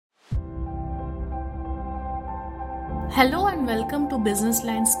Hello and welcome to Business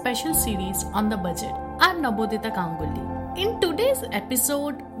Line's special series on the budget. I'm Nabodita Ganguly. In today's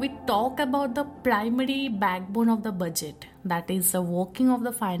episode, we talk about the primary backbone of the budget, that is the working of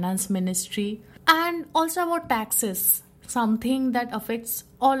the finance ministry, and also about taxes, something that affects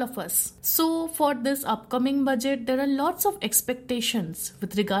all of us. So for this upcoming budget, there are lots of expectations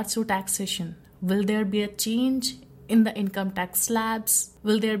with regards to taxation. Will there be a change in the income tax slabs?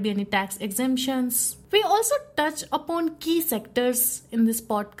 Will there be any tax exemptions? We also touch upon key sectors in this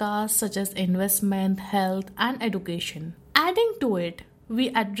podcast such as investment, health, and education. Adding to it, we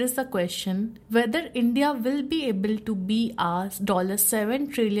address the question whether India will be able to be a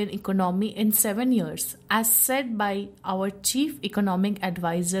 $7 trillion economy in 7 years, as said by our Chief Economic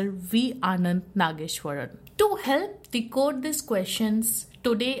Advisor V. Anand Nageshwaran. To help decode these questions,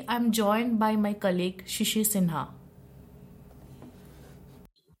 today I'm joined by my colleague Shishir Sinha.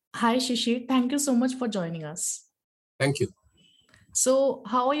 Hi Shishir, thank you so much for joining us. Thank you. So,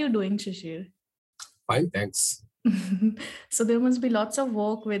 how are you doing, Shishir? Fine, thanks. So, there must be lots of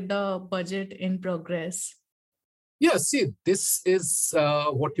work with the budget in progress. Yeah, see, this is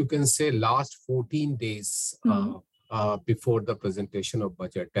what you can say last 14 days before the presentation of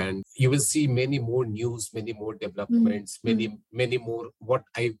budget. And you will see many more news, many more developments, many more what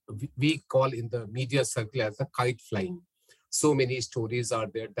we call in the media circle as a kite flying. So many stories are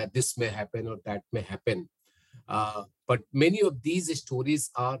there that this may happen or that may happen. But many of these stories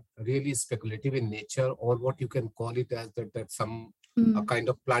are really speculative in nature, or what you can call it as that some a kind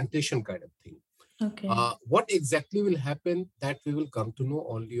of plantation kind of thing. Okay. What exactly will happen, that we will come to know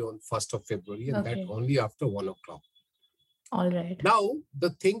only on 1st of February, and that only after 1 o'clock. All right. Now, the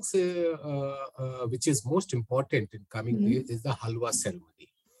things which is most important in coming days is the Halwa ceremony.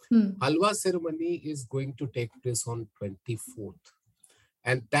 Halwa ceremony is going to take place on 24th.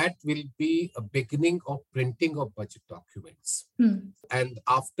 And that will be a beginning of printing of budget documents. And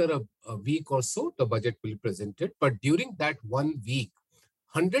after a week or so, the budget will be presented. But during that 1 week,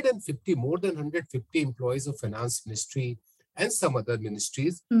 more than 150 employees of finance ministry and some other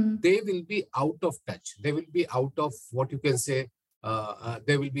ministries, they will be out of touch. They will be out of what you can say,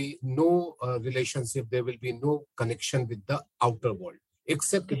 there will be no relationship, there will be no connection with the outer world,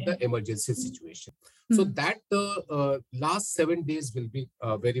 except in the emergency situation. So that the last 7 days will be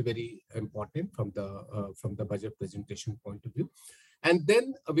very, very important from the budget presentation point of view. And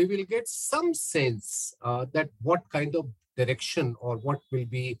then we will get some sense that what kind of direction or what will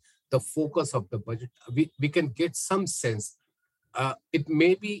be the focus of the budget. We can get some sense. It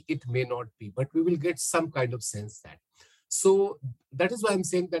may be, it may not be, but we will get some kind of sense that. So that is why I'm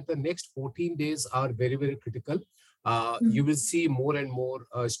saying that the next 14 days are very, very critical. You will see more and more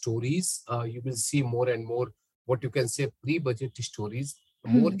stories. You will see more and more what you can say pre-budget stories,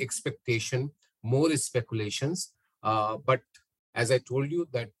 more expectation, more speculations. But as I told you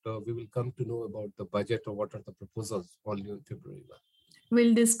that we will come to know about the budget or what are the proposals only in February 1.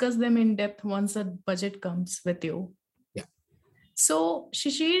 We'll discuss them in depth once the budget comes with you. Yeah. So,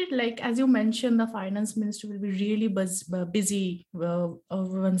 Shishir, like as you mentioned, the finance minister will be really busy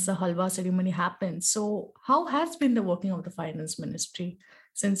once the Halwa ceremony happens. So, how has been the working of the finance ministry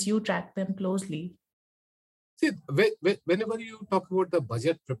since you track them closely? See, whenever you talk about the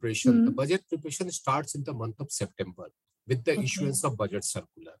budget preparation, the budget preparation starts in the month of September with the issuance of budget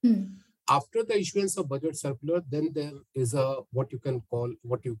circular. After the issuance of budget circular, then there is what you can call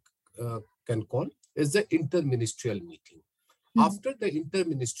is the interministerial meeting. After the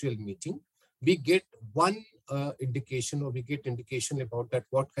interministerial meeting, we get one indication, or we get indication about that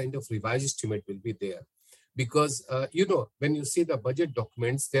what kind of revised estimate will be there. Because, when you see the budget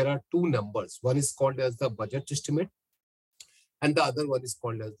documents, there are two numbers. One is called as the budget estimate, and the other one is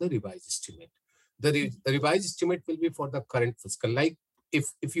called as the revised estimate. The revised estimate will be for the current fiscal. Like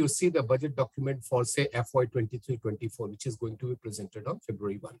if you see the budget document for, say, FY 23-24, which is going to be presented on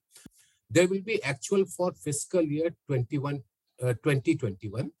February 1, there will be actual for fiscal year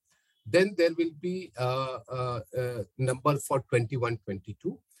 2021. Then there will be number for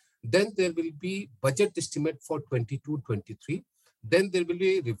 21-22. Then there will be budget estimate for 22-23. Then there will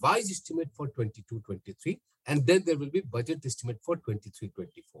be revised estimate for 22-23. And then there will be budget estimate for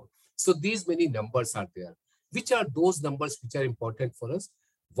 23-24. So these many numbers are there. Which are those numbers which are important for us?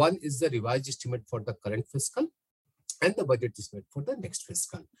 One is the revised estimate for the current fiscal and the budget estimate for the next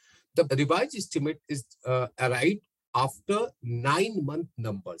fiscal. The revised estimate is arrived after 9-month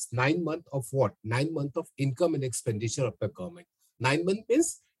numbers. 9 months of what? 9 months of income and expenditure of the government. 9 months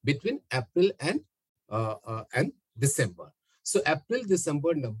means between April and December. So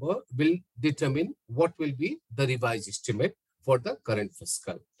April-December number will determine what will be the revised estimate for the current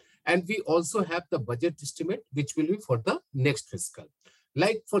fiscal. And we also have the budget estimate, which will be for the next fiscal.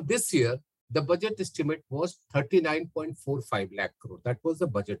 Like for this year, the budget estimate was 39.45 lakh crore. That was the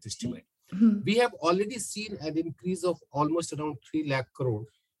budget estimate. We have already seen an increase of almost around 3 lakh crore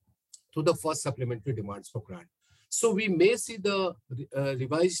to the first supplementary demands for grant. So we may see the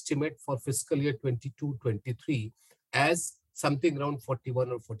revised estimate for fiscal year 22-23 as something around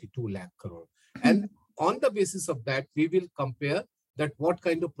 41 or 42 lakh crore. And on the basis of that, we will compare that what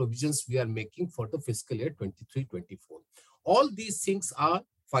kind of provisions we are making for the fiscal year 23-24. All these things are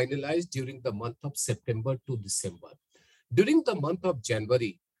finalized during the month of September to December. During the month of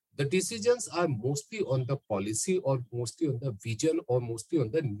January, the decisions are mostly on the policy or mostly on the vision or mostly on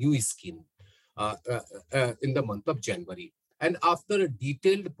the new scheme in the month of January. And after a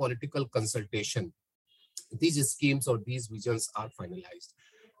detailed political consultation, these schemes or these visions are finalized.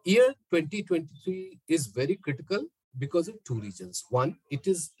 Year 2023 is very critical because of two reasons. One, it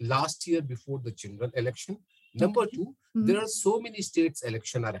is last year before the general election. Number two, there are so many states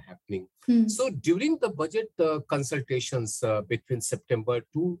election are happening. So during the budget consultations between September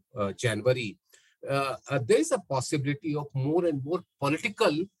to January, there is a possibility of more and more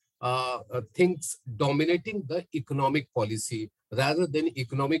political things dominating the economic policy rather than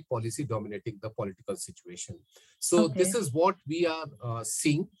economic policy dominating the political situation. So this is what we are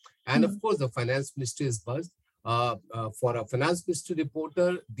seeing. And of course, the finance ministry is buzzed. For a finance ministry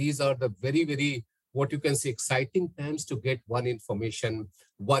reporter, these are the very, very, what you can say, exciting times to get one information,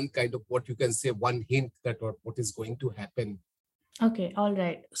 one kind of, what you can say, one hint that what is going to happen. Okay, all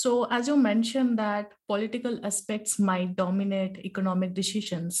right. So as you mentioned that political aspects might dominate economic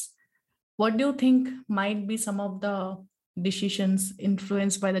decisions, what do you think might be some of the decisions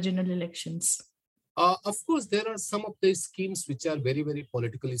influenced by the general elections? Of course, there are some of the schemes which are very, very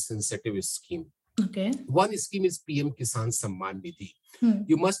politically sensitive scheme. Okay. One scheme is PM Kisan Samman Nidhi.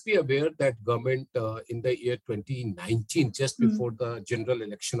 You must be aware that government in the year 2019, just before the general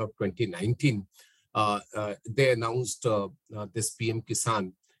election of 2019, they announced this PM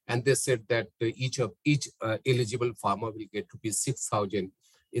Kisan, and they said that each eligible farmer will get rupees 6,000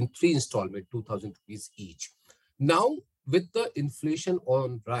 in 3 installments, 2,000 rupees each. Now, with the inflation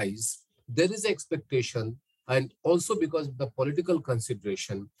on rise, there is an expectation, and also because of the political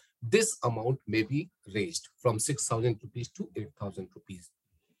consideration, this amount may be raised from 6,000 rupees to 8,000 rupees.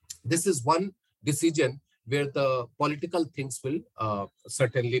 This is one decision where the political things will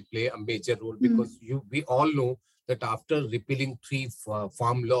certainly play a major role, because we all know that after repealing 3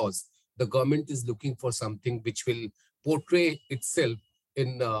 farm laws, the government is looking for something which will portray itself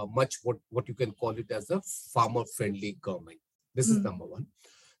in much what you can call it as a farmer-friendly government. This is number one.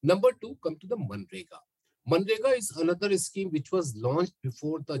 Number two, come to the Manrega. Manrega is another scheme which was launched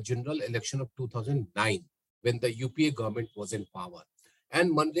before the general election of 2009, when the UPA government was in power.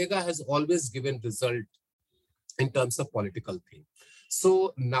 And Manrega has always given result in terms of political thing.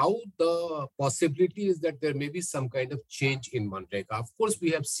 So now the possibility is that there may be some kind of change in Manrega. Of course, we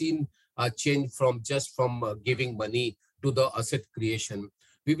have seen a change from giving money to the asset creation.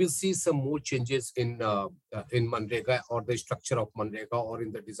 We will see some more changes in Manrega, or the structure of Manrega, or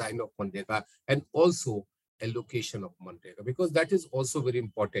in the design of Manrega, and also allocation of Manrega, because that is also very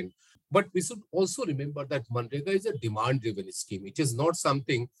important. But we should also remember that Manrega is a demand-driven scheme. It is not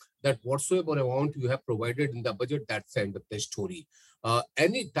something that whatsoever amount you have provided in the budget, that's the end of the story.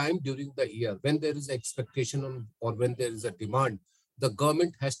 Any time during the year, when there is expectation or when there is a demand, the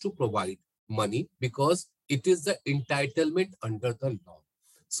government has to provide money, because it is the entitlement under the law.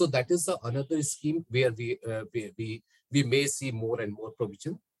 So that is another scheme where we may see more and more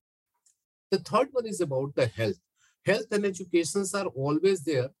provision. The third one is about the health. Health and educations are always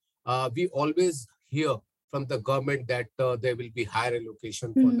there. We always hear from the government that there will be higher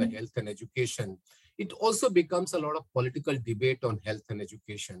allocation for the health and education. It also becomes a lot of political debate on health and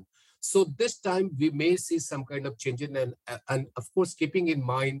education. So this time we may see some kind of change in, and of course, keeping in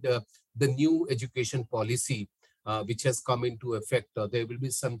mind the new education policy, which has come into effect, there will be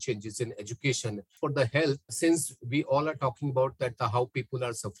some changes in education. For the health, since we all are talking about that, how people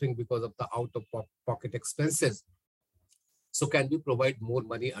are suffering because of the out-of-pocket expenses, so can we provide more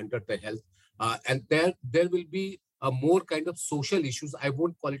money under the health? And there will be a more kind of social issues. I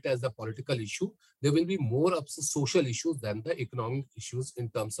won't call it as a political issue. There will be more of social issues than the economic issues in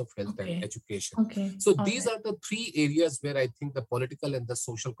terms of health and education. So these are the 3 areas where I think the political and the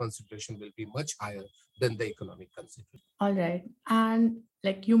social consideration will be much higher than the economic consideration. All right. And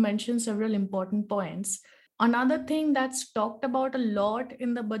like you mentioned several important points. Another thing that's talked about a lot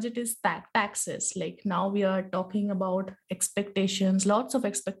in the budget is taxes. Like now we are talking about expectations, lots of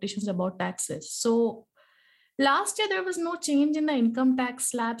expectations about taxes. So Last year, there was no change in the income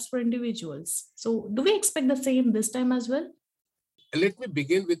tax slabs for individuals. So, do we expect the same this time as well? Let me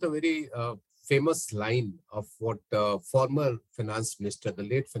begin with a very famous line of what former finance minister, the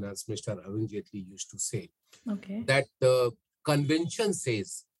late finance minister Arun Jaitley used to say. Okay. That the convention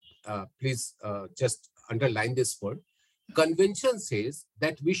says, please just underline this word, convention says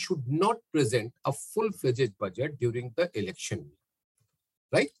that we should not present a full-fledged budget during the election,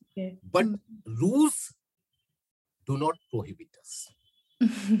 right? Okay. But rules do not prohibit us,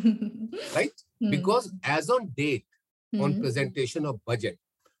 right? Because as on date, on presentation of budget,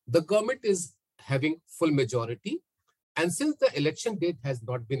 the government is having full majority. And since the election date has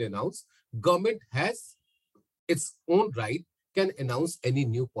not been announced, government has its own right, can announce any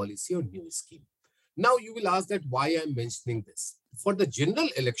new policy or new scheme. Now you will ask that why I'm mentioning this. For the general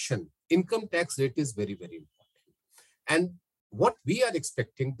election, income tax rate is very, very important. And what we are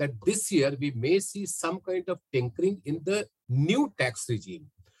expecting that this year we may see some kind of tinkering in the new tax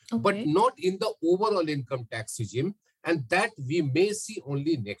regime, but not in the overall income tax regime. And that we may see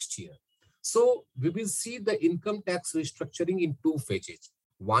only next year. So we will see the income tax restructuring in two phases.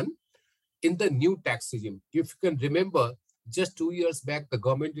 One, in the new tax regime. If you can remember, just 2 years back, the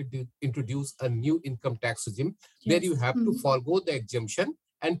government introduced a new income tax regime where you have to forego the exemption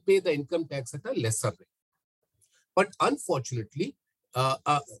and pay the income tax at a lesser rate. But unfortunately,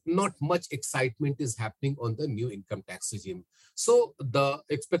 not much excitement is happening on the new income tax regime. So the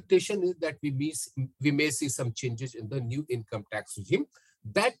expectation is that we may see some changes in the new income tax regime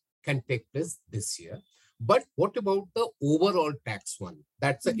that can take place this year. But what about the overall tax one?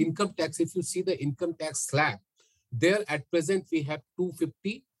 That's the income tax. If you see the income tax slab, there at present we have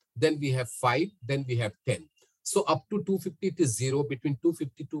 250, then we have 5, then we have 10. So up to 250 it is 0, between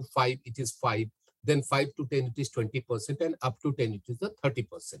 250 to 5 it is 5, then 5 to 10 it is 20%, and up to 10 it is the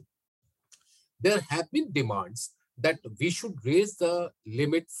 30%. There have been demands that we should raise the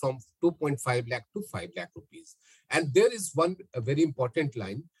limit from 2.5 lakh to 5 lakh rupees. And there is one very important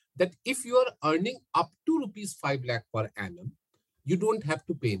line that if you are earning up to rupees 5 lakh per annum, you don't have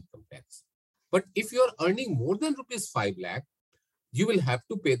to pay income tax. But if you are earning more than rupees 5 lakh, you will have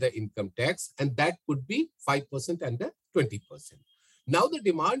to pay the income tax, and that could be 5% and 20%. Now the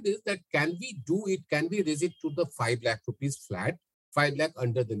demand is that can we do it, can we raise it to the 5 lakh rupees flat, 5 lakh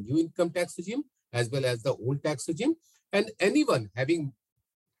under the new income tax regime as well as the old tax regime, and anyone having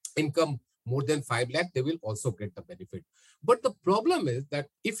income more than 5 lakh, they will also get the benefit. But the problem is that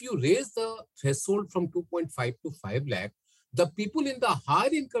if you raise the threshold from 2.5 to 5 lakh, the people in the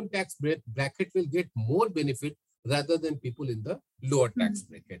higher income tax bracket will get more benefit rather than people in the lower tax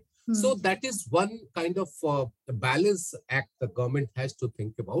bracket. So that is one kind of balance act the government has to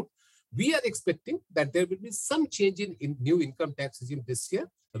think about. We are expecting that there will be some change in new income tax regime this year.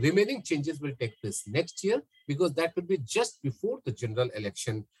 Remaining changes will take place next year because that will be just before the general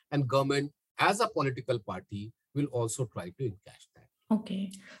election, and government as a political party will also try to encash that.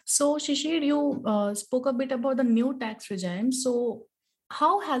 Okay. So Shishir, you spoke a bit about the new tax regime. So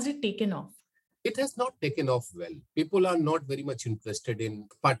how has it taken off? It has not taken off well. People are not very much interested in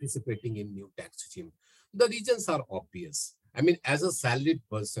participating in new tax regime. The reasons are obvious. I mean, as a salaried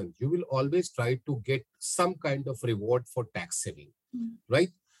person, you will always try to get some kind of reward for tax saving,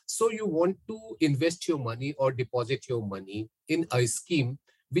 right? So you want to invest your money or deposit your money in a scheme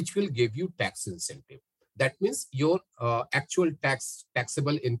which will give you tax incentive. That means your actual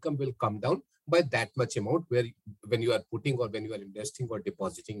taxable income will come down by that much amount when you are putting or when you are investing or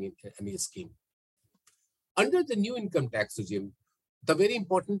depositing in any scheme. Under the new income tax regime, the very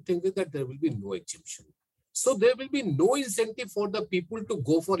important thing is that there will be no exemption. So there will be no incentive for the people to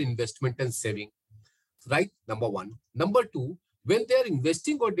go for investment and saving, right? Number one. Number two, when they are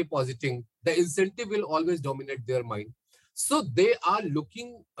investing or depositing, the incentive will always dominate their mind. So they are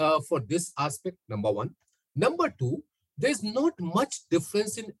looking for this aspect, number one. Number two, there's not much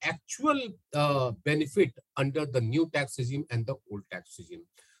difference in actual benefit under the new tax regime and the old tax regime.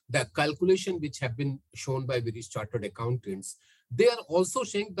 The calculation which have been shown by various chartered accountants, they are also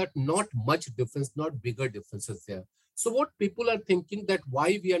saying that not much difference, not bigger differences there. So what people are thinking that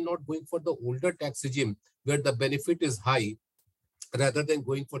why we are not going for the older tax regime where the benefit is high rather than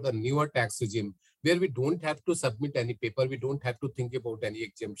going for the newer tax regime where we don't have to submit any paper, we don't have to think about any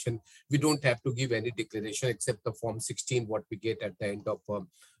exemption, we don't have to give any declaration except the form 16 what we get at the end of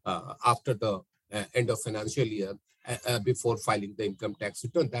after the end of financial year before filing the income tax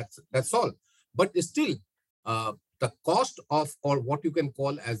return. That's all. But still, the cost of, or what you can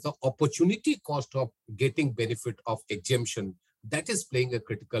call as the opportunity cost of getting benefit of exemption, that is playing a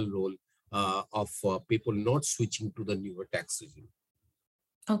critical role of people not switching to the newer tax regime.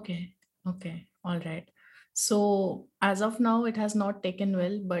 Okay. All right. So as of now, it has not taken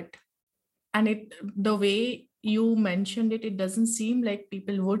well, the way you mentioned it, it doesn't seem like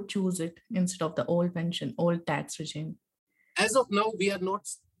people would choose it instead of the old tax regime. As of now, we are not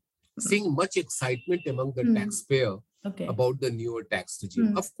seeing much excitement among the taxpayer about the newer tax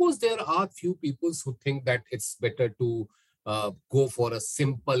regime. Of course, there are few people who think that it's better to go for a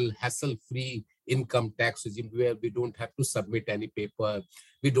simple, hassle-free income tax regime where we don't have to submit any paper,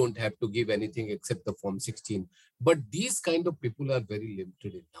 we don't have to give anything except the Form 16. But these kind of people are very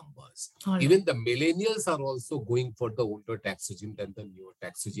limited in numbers. Right. Even the millennials are also going for the older tax regime than the newer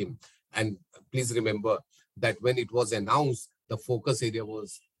tax regime. And please remember that when it was announced, the focus area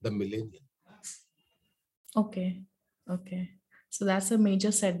was the millennial. Okay. So that's a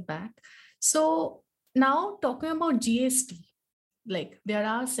major setback. So now talking about GST, like there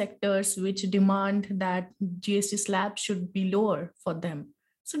are sectors which demand that GST slab should be lower for them.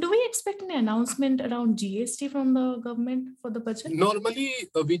 So do we expect an announcement around GST from the government for the budget? Normally,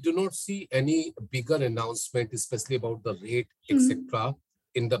 we do not see any bigger announcement, especially about the rate, etc.,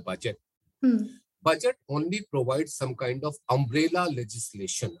 in the budget. Budget only provides some kind of umbrella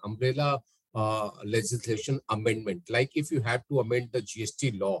legislation amendment. Like if you have to amend the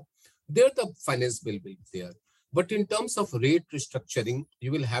GST law, there the finance bill will be there. But in terms of rate restructuring,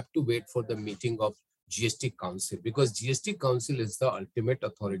 you will have to wait for the meeting of GST Council, because GST Council is the ultimate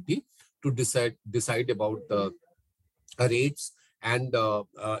authority to decide about the rates and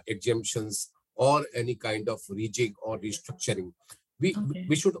exemptions or any kind of rejig or restructuring.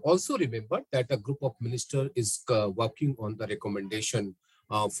 We should also remember that a group of ministers is working on the recommendation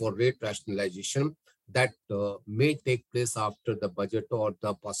for rate rationalization that may take place after the budget, or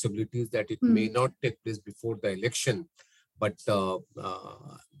the possibilities that it may not take place before the election. But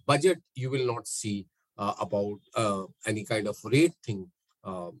budget, you will not see about any kind of rate thing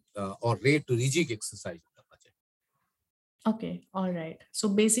or rate rejig exercise. Okay, all right. So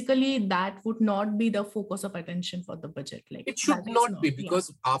basically, that would not be the focus of attention for the budget. Like it should not be,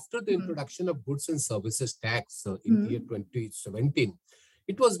 because after the introduction of goods and services tax in year 2017,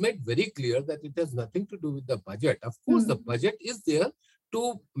 it was made very clear that it has nothing to do with the budget. Of course, the budget is there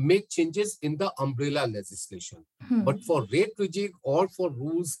to make changes in the umbrella legislation. But for rate rejig or for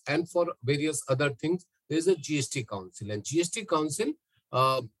rules and for various other things, there is a GST Council, and GST Council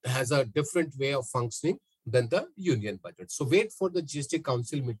has a different way of functioning than the union budget. So wait for the GST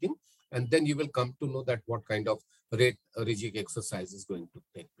Council meeting, and then you will come to know that what kind of rate rejig exercise is going to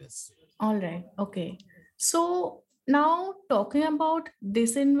take place. All right. Okay. So now talking about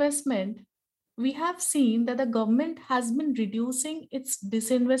disinvestment, we have seen that the government has been reducing its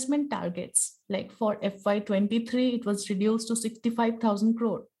disinvestment targets. Like for FY23, it was reduced to 65,000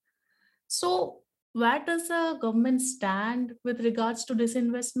 crore. So where does the government stand with regards to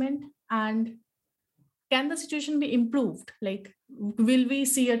disinvestment, and can the situation be improved? Like, will we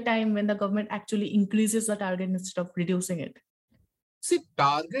see a time when the government actually increases the target instead of reducing it? See,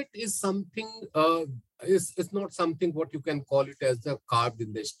 target is something, it's not something what you can call it as the carved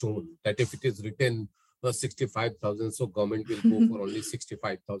in the stone, that if it is written 65,000, so government will go for only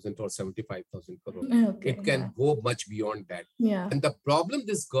 65,000 or 75,000 crore. Okay, it can go much beyond that. Yeah. And the problem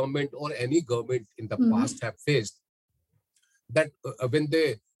this government or any government in the past have faced, that when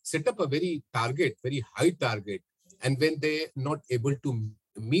they set up a very high target, and when they not able to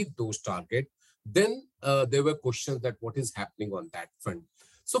meet those targets, then there were questions that what is happening on that front.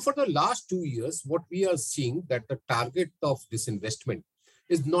 So for the last 2 years, what we are seeing that the target of disinvestment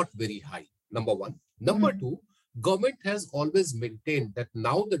is not very high, number one. Number two, government has always maintained that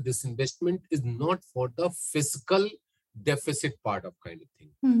now the disinvestment is not for the fiscal deficit part of kind of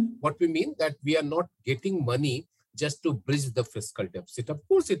thing. What we mean that we are not getting money just to bridge the fiscal deficit. Of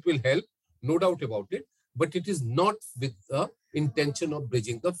course, it will help, no doubt about it, but it is not with the intention of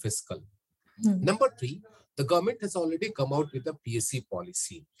bridging the fiscal. Number three, the government has already come out with a PSC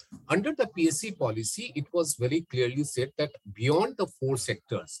policy. Under the PSC policy, it was very clearly said that beyond the 4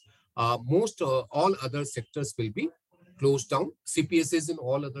 sectors, all other sectors will be closed down. CPSAs in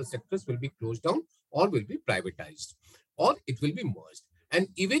all other sectors will be closed down or will be privatized, or it will be merged. And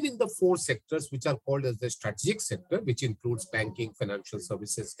even in the 4 sectors, which are called as the strategic sector, which includes banking, financial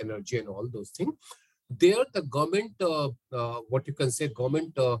services, energy, and all those things, there the government,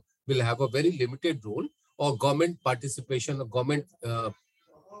 government will have a very limited role, or government participation, or government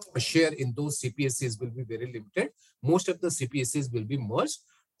share in those CPSCs will be very limited. Most of the CPSCs will be merged,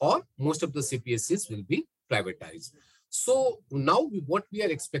 or most of the CPSCs will be privatized. So now what we are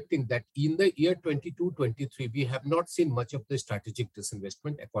expecting that in the year 22-23, we have not seen much of the strategic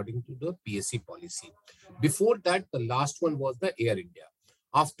disinvestment according to the PSC policy. Before that, the last one was the Air India.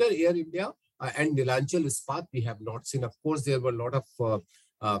 After Air India, and Neelachal Ispat, we have not seen. Of course, there were a lot of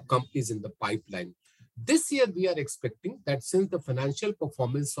companies in the pipeline. This year, we are expecting that since the financial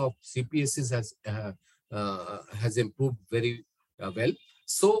performance of CPSEs has improved very well,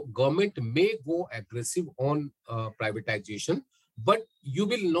 so government may go aggressive on privatization, but you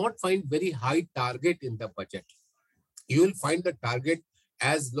will not find very high target in the budget. You will find the target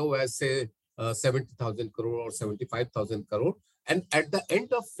as low as say 70,000 crore or 75,000 crore. And at the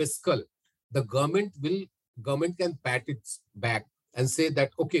end of fiscal, the government can pat it back and say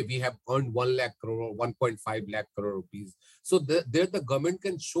that, okay, we have earned 1 lakh crore or 1.5 lakh crore rupees. So there the government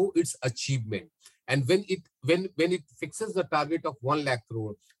can show its achievement. And when it fixes the target of 1 lakh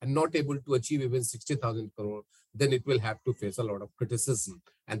crore and not able to achieve even 60,000 crore, then it will have to face a lot of criticism.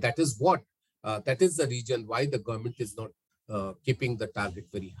 And that is the reason why the government is not keeping the target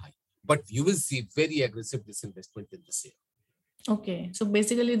very high. But you will see very aggressive disinvestment in this year. Okay. So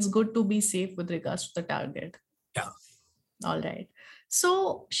basically, it's good to be safe with regards to the target. Yeah. All right.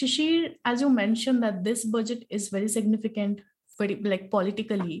 So Shishir, as you mentioned that this budget is very significant, very like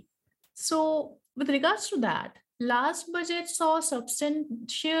politically. So with regards to that, last budget saw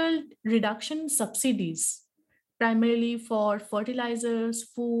substantial reduction in subsidies, primarily for fertilizers,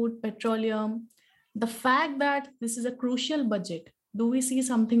 food, petroleum. The fact that this is a crucial budget, do we see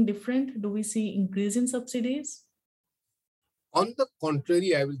something different? Do we see increase in subsidies? On the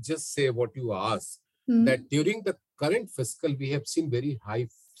contrary, I will just say what you asked, that during the current fiscal, we have seen very high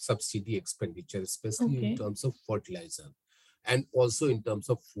subsidy expenditure, especially in terms of fertilizer and also in terms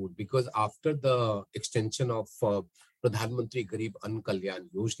of food, because after the extension of Pradhan Mantri Garib Ann Kalyan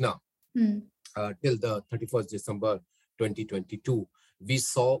Yojana till the 31st December 2022, we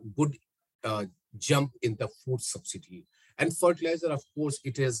saw good jump in the food subsidy. And fertilizer, of course,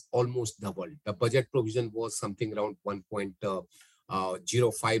 it has almost doubled. The budget provision was something around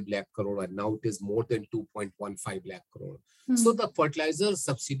 1.05 lakh crore, and now it is more than 2.15 lakh crore. So the fertilizer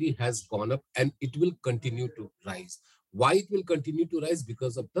subsidy has gone up and it will continue to rise. Why it will continue to rise?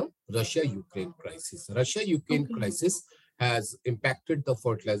 Because of the Russia-Ukraine crisis. Russia-Ukraine crisis has impacted the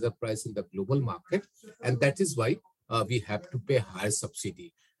fertilizer price in the global market, and that is why we have to pay higher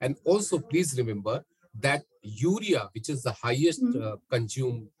subsidy. And also, please remember that urea, which is the highest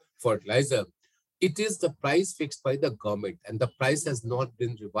consumed fertilizer, it is the price fixed by the government, and the price has not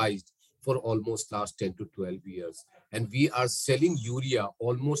been revised for almost last 10 to 12 years. And we are selling urea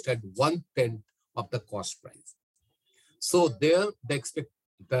almost at 1/10 of the cost price. So there,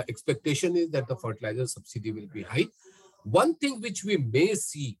 the expectation is that the fertilizer subsidy will be high. One thing which we may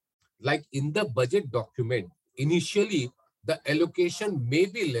see, like in the budget document, initially the allocation may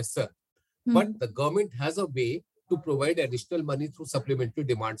be lesser, but the government has a way to provide additional money through supplementary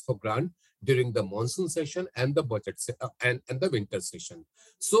demands for grant during the monsoon session and the budget and the winter session.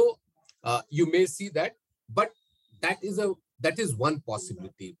 So you may see that, but that is one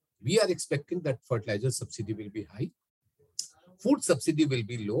possibility. We are expecting that fertilizer subsidy will be high. Food subsidy will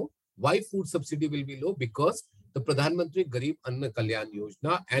be low. Why food subsidy will be low? Because the Pradhan Mantri Garib Ann Kalyan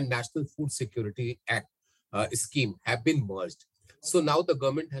Yojana and National Food Security Act scheme have been merged. So now the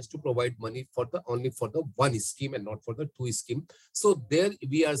government has to provide money only for the one scheme and not for the two scheme. So there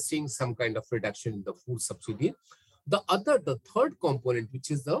we are seeing some kind of reduction in the food subsidy. The third component, which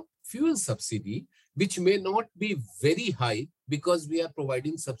is the fuel subsidy, which may not be very high because we are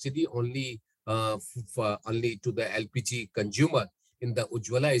providing subsidy only to the LPG consumer in the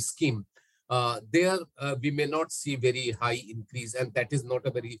Ujjwala scheme. There we may not see very high increase, and that is not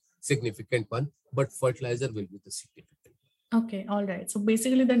a very significant one, but fertilizer will be the significant. Okay, all right. So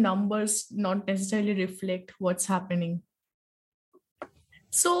basically the numbers not necessarily reflect what's happening.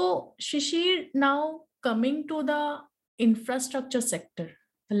 So Shishir, now coming to the infrastructure sector,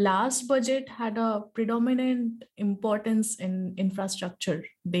 the last budget had a predominant importance in infrastructure.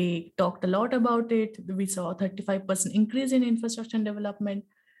 They talked a lot about it. We saw a 35% increase in infrastructure and development.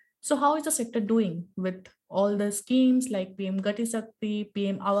 So how is the sector doing with all the schemes like PM Gati Shakti,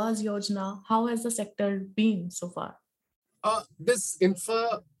 PM Awas Yojana? How has the sector been so far? This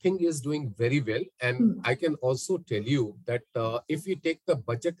infra thing is doing very well. And I can also tell you that if we take the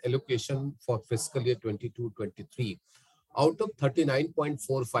budget allocation for fiscal year 22-23, out of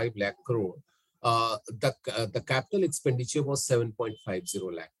 39.45 lakh crore, the capital expenditure was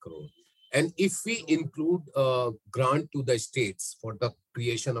 7.50 lakh crore. And if we include grant to the states for the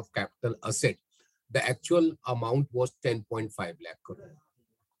creation of capital asset, the actual amount was 10.5 lakh crore.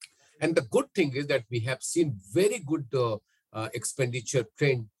 And the good thing is that we have seen very good expenditure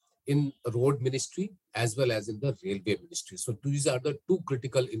trend in road ministry as well as in the railway ministry. So these are the two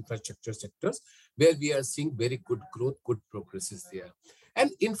critical infrastructure sectors where we are seeing very good growth, good progress is there.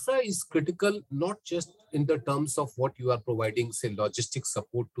 And infra is critical, not just in the terms of what you are providing, say, logistics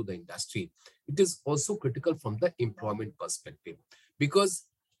support to the industry. It is also critical from the employment perspective, because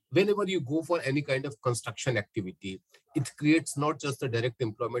whenever you go for any kind of construction activity, it creates not just the direct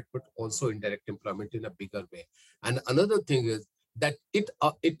employment, but also indirect employment in a bigger way. And another thing is that it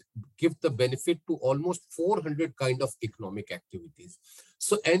gives the benefit to almost 400 kind of economic activities.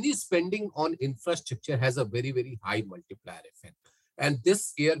 So any spending on infrastructure has a very, very high multiplier effect. And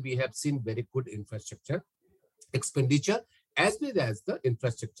this year we have seen very good infrastructure expenditure as well as the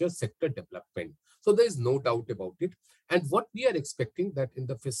infrastructure sector development. So there is no doubt about it. And what we are expecting that in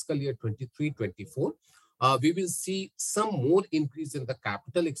the fiscal year 23-24, we will see some more increase in the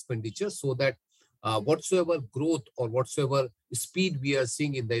capital expenditure, so that whatsoever growth or whatsoever speed we are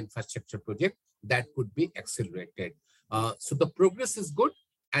seeing in the infrastructure project, that could be accelerated. So the progress is good,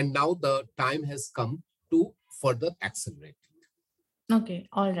 and now the time has come to further accelerate it. Okay,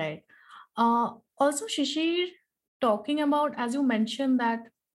 all right. Also, Shishir, talking about, as you mentioned that,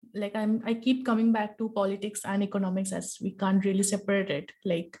 like I keep coming back to politics and economics, as we can't really separate it.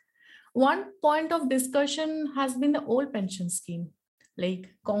 Like one point of discussion has been the old pension scheme, like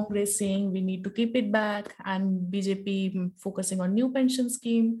Congress saying we need to keep it back and BJP focusing on new pension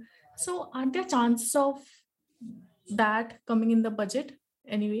scheme. So are there chances of that coming in the budget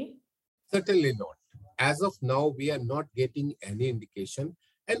anyway? Certainly not. As of now, we are not getting any indication.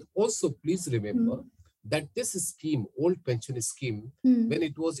 And also, please remember that this scheme, old pension scheme, when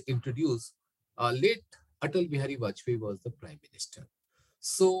it was introduced, late Atal Bihari Vajpayee was the Prime Minister.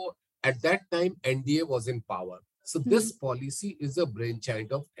 So at that time, NDA was in power. So this policy is a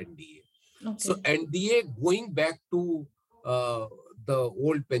brainchild of NDA. Okay. So NDA going back to the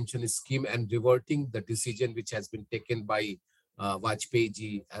old pension scheme and reverting the decision which has been taken by Vajpayee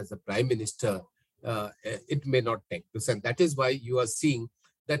ji as a Prime Minister, it may not take place. And that is why you are seeing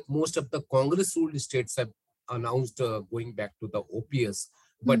that most of the Congress-ruled states have announced going back to the OPS,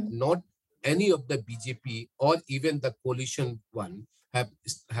 but not any of the BJP or even the coalition one have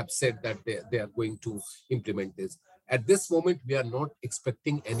said that they are going to implement this. At this moment, we are not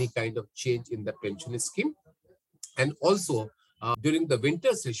expecting any kind of change in the pension scheme. And also, during the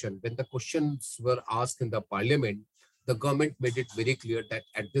winter session, when the questions were asked in the parliament, the government made it very clear that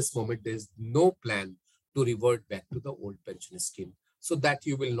at this moment, there is no plan to revert back to the old pension scheme. So that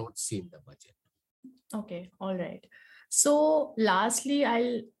you will not see in the budget. Okay, all right. So lastly,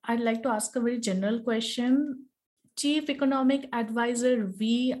 I'd like to ask a very general question. Chief Economic Advisor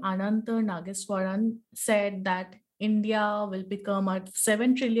V. Ananta Nageswaran said that India will become a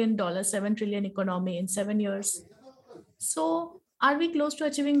 $7 trillion economy in 7 years. So are we close to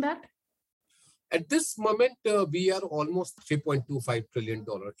achieving that? At this moment, we are almost $3.25 trillion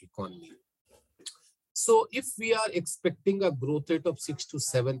economy. So if we are expecting a growth rate of 6 to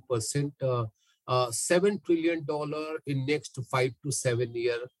 7%, $7 trillion in next 5 to 7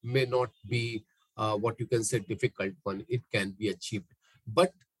 years may not be what you can say difficult one. It can be achieved.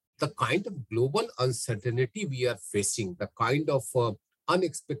 But the kind of global uncertainty we are facing, the kind of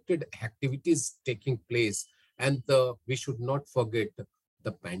unexpected activities taking place, and we should not forget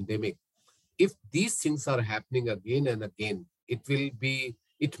the pandemic. If these things are happening again and again,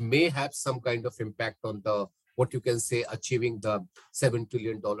 it may have some kind of impact on what you can say, achieving the $7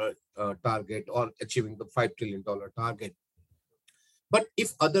 trillion target or achieving the $5 trillion target. But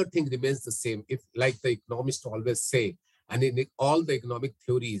if other thing remains the same, if like the economists always say, and in all the economic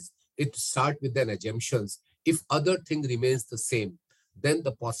theories, it starts with an assumptions. If other thing remains the same, then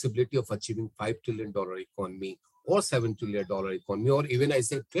the possibility of achieving $5 trillion economy or $7 trillion economy, or even I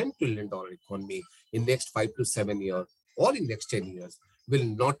say $10 trillion economy in next 5 to 7 years or in next 10 years will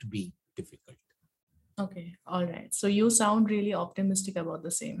not be difficult. Okay, all right. So you sound really optimistic about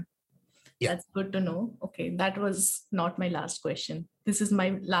the same. Yeah. That's good to know. Okay, that was not my last question. This is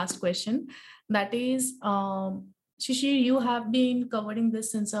my last question. That is, Shishir, you have been covering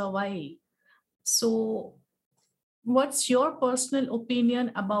this since a while. So what's your personal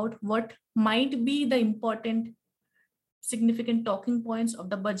opinion about what might be the important, significant talking points of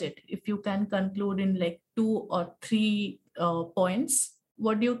the budget? If you can conclude in like 2 or 3 points,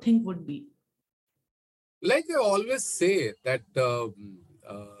 what do you think would be? Like I always say that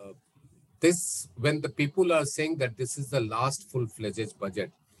when the people are saying that this is the last full-fledged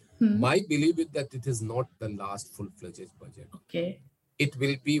budget, my belief is that it is not the last full-fledged budget. Okay. It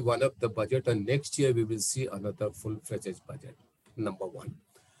will be one of the budget, and next year we will see another full-fledged budget. Number one.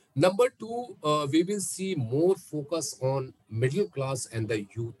 Number two, we will see more focus on middle class and the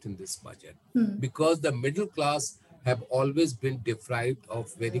youth in this budget, because the middle class have always been deprived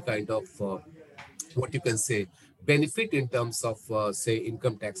of very kind of what you can say benefit in terms of, say,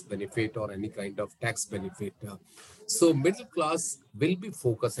 income tax benefit or any kind of tax benefit. So middle class will be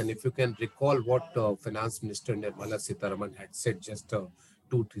focused. And if you can recall what Finance Minister Nirmala Sitharaman had said just 2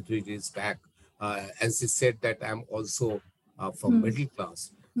 to 3 days back, and she said that I'm also from middle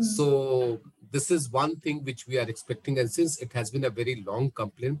class. So this is one thing which we are expecting. And since it has been a very long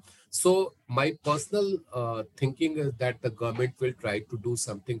complaint, so my personal thinking is that the government will try to do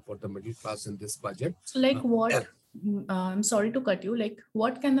something for the middle class in this budget. So like what, I'm sorry to cut you, like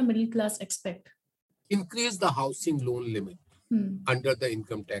what can the middle class expect? Increase the housing loan limit under the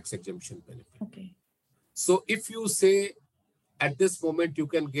income tax exemption benefit. Okay. So if you say at this moment you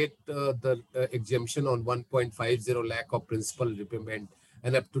can get the exemption on 1.50 lakh of principal repayment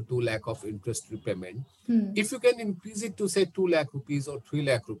and up to 2 lakh of interest repayment. If you can increase it to say 2 lakh rupees or 3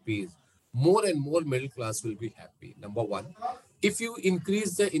 lakh rupees, more and more middle class will be happy. Number one. If you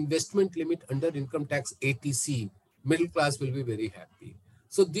increase the investment limit under income tax ATC, middle class will be very happy.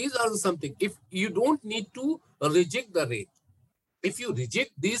 So these are something. If you don't need to reject the rate, if you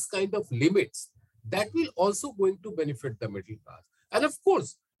reject these kind of limits, that will also going to benefit the middle class. And of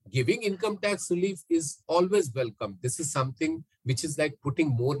course, giving income tax relief is always welcome. This is something which is like putting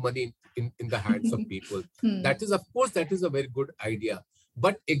more money in the hands of people. That is, of course, that is a very good idea.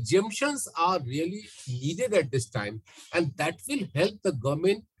 But exemptions are really needed at this time, and that will help the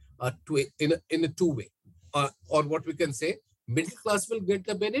government in a two-way. Or what we can say, middle class will get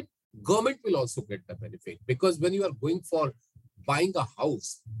the benefit, government will also get the benefit. Because when you are going for buying a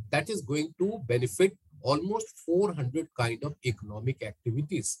house, that is going to benefit almost 400 kind of economic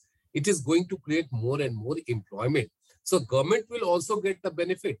activities. It is going to create more and more employment. So government will also get the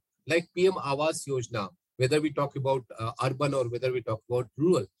benefit, like PM Awas Yojana, whether we talk about urban or whether we talk about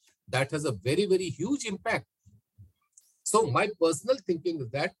rural, that has a very, very huge impact. So my personal thinking is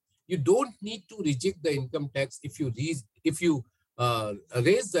that you don't need to reject the income tax if you raise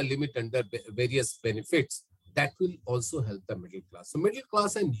the limit under various benefits. That will also help the middle class. So middle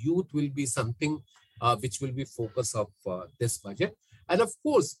class and youth will be something which will be focus of this budget. And of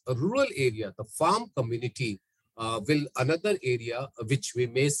course, a rural area, the farm community will another area which we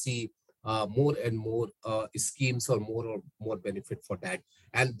may see more and more schemes or more benefit for that.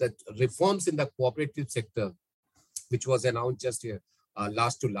 And the reforms in the cooperative sector, which was announced just here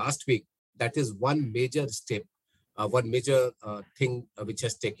last week, that is one major step, one major thing which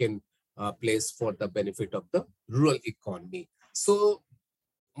has taken place for the benefit of the rural economy. So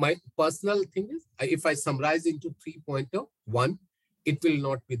my personal thing is, if I summarize into 3 points: one, it will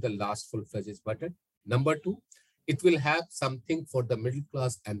not be the last full-fledged budget. Number two, it will have something for the middle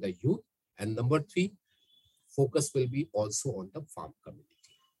class and the youth. And number three, focus will be also on the farm community.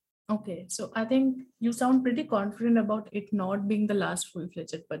 Okay, so I think you sound pretty confident about it not being the last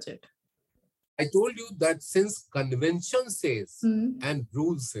full-fledged budget. I told you that since convention says and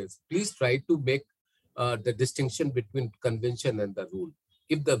rule says, please try to make the distinction between convention and the rule.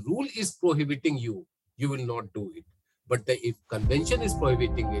 If the rule is prohibiting you, you will not do it. But if convention is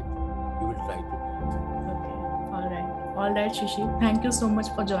prohibiting it, you will try to do it. Okay, all right, Shishi. Thank you so much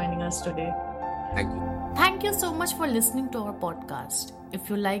for joining us today. Thank you. Thank you so much for listening to our podcast. If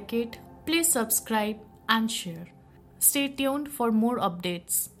you like it, please subscribe and share. Stay tuned for more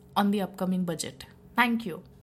updates on the upcoming budget. Thank you.